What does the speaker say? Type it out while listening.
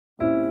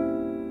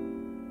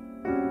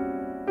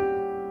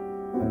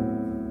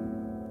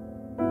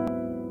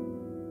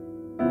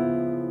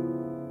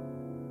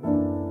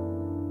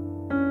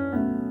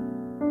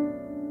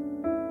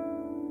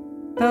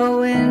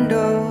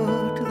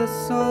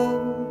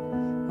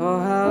Oh,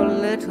 how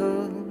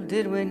little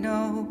did we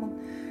know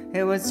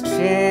it was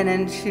chin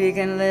and cheek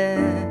and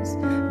lips,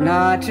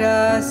 not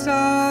just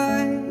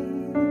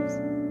eyes.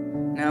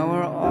 Now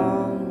we're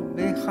all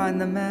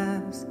behind the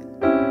mask,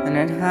 and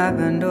it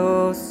happened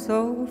oh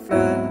so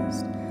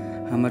fast.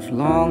 How much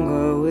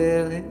longer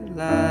will it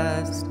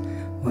last,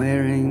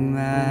 wearing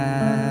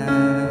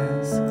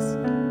masks?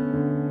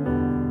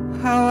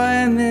 How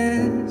I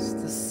miss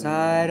the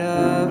sight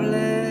of lips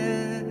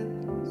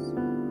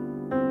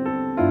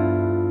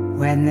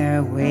when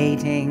they're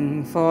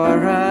waiting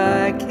for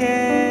a kiss.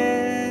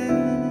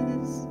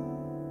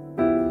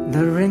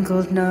 The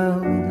wrinkled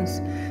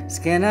nose,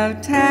 skin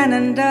of tan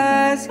and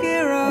dusky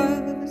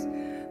rose,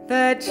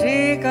 the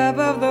cheek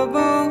above the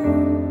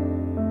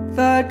bone,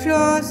 the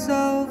jaw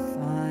so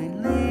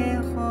finely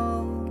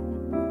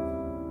honed.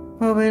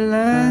 Will we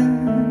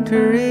learn to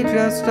read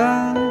just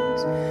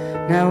us?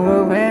 Now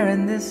we're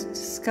wearing this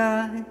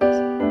disguise.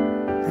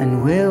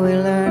 And will we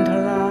learn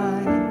to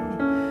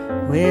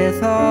lie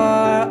with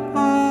our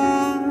eye?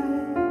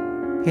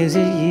 Is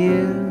it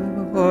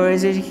you or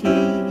is it he?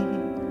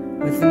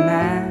 With the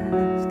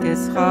mask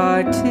it's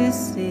hard to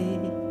see.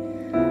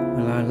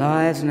 Will our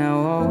lives now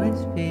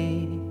always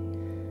be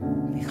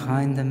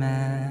behind the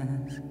mask?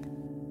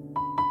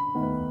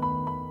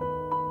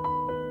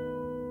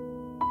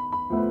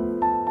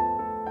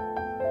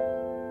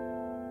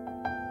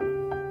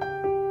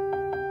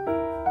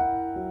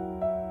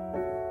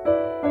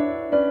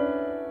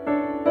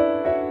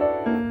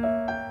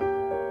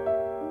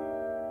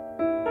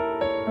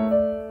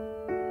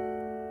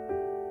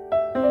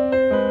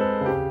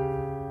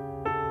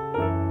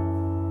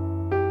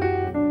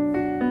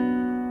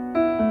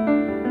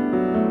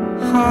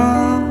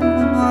 How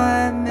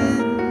I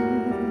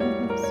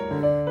miss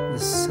the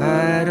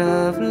sight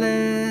of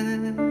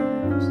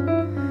lips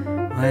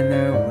when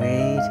they're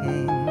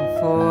waiting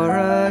for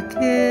a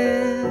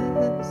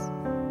kiss.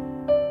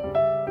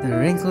 The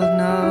wrinkled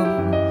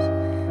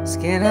nose,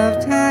 skin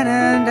of tan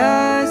and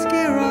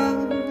dusky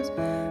rose,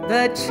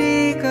 the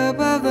cheek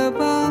above the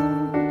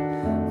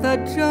bone, the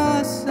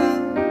jaw so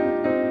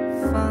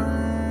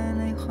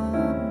finely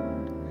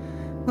honed.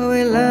 Will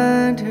we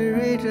learn to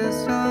read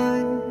just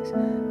eyes?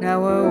 Now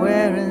we're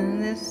wearing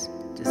this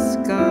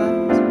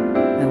disguise.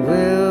 And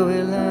will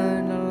we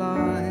learn to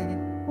lie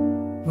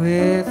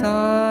with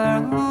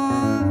our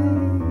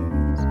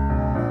eyes?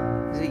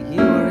 Is it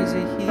you or is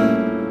it he?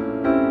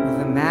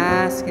 With a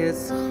mask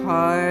it's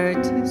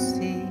hard to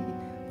see.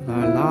 Will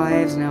our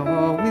lives now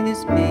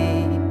always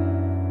be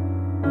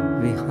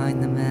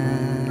behind the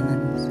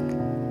mask?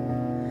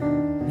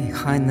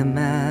 Behind the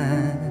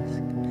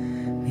mask,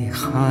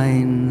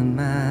 behind the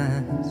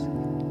mask,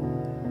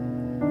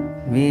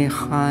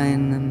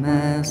 behind the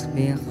mask,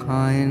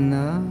 behind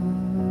the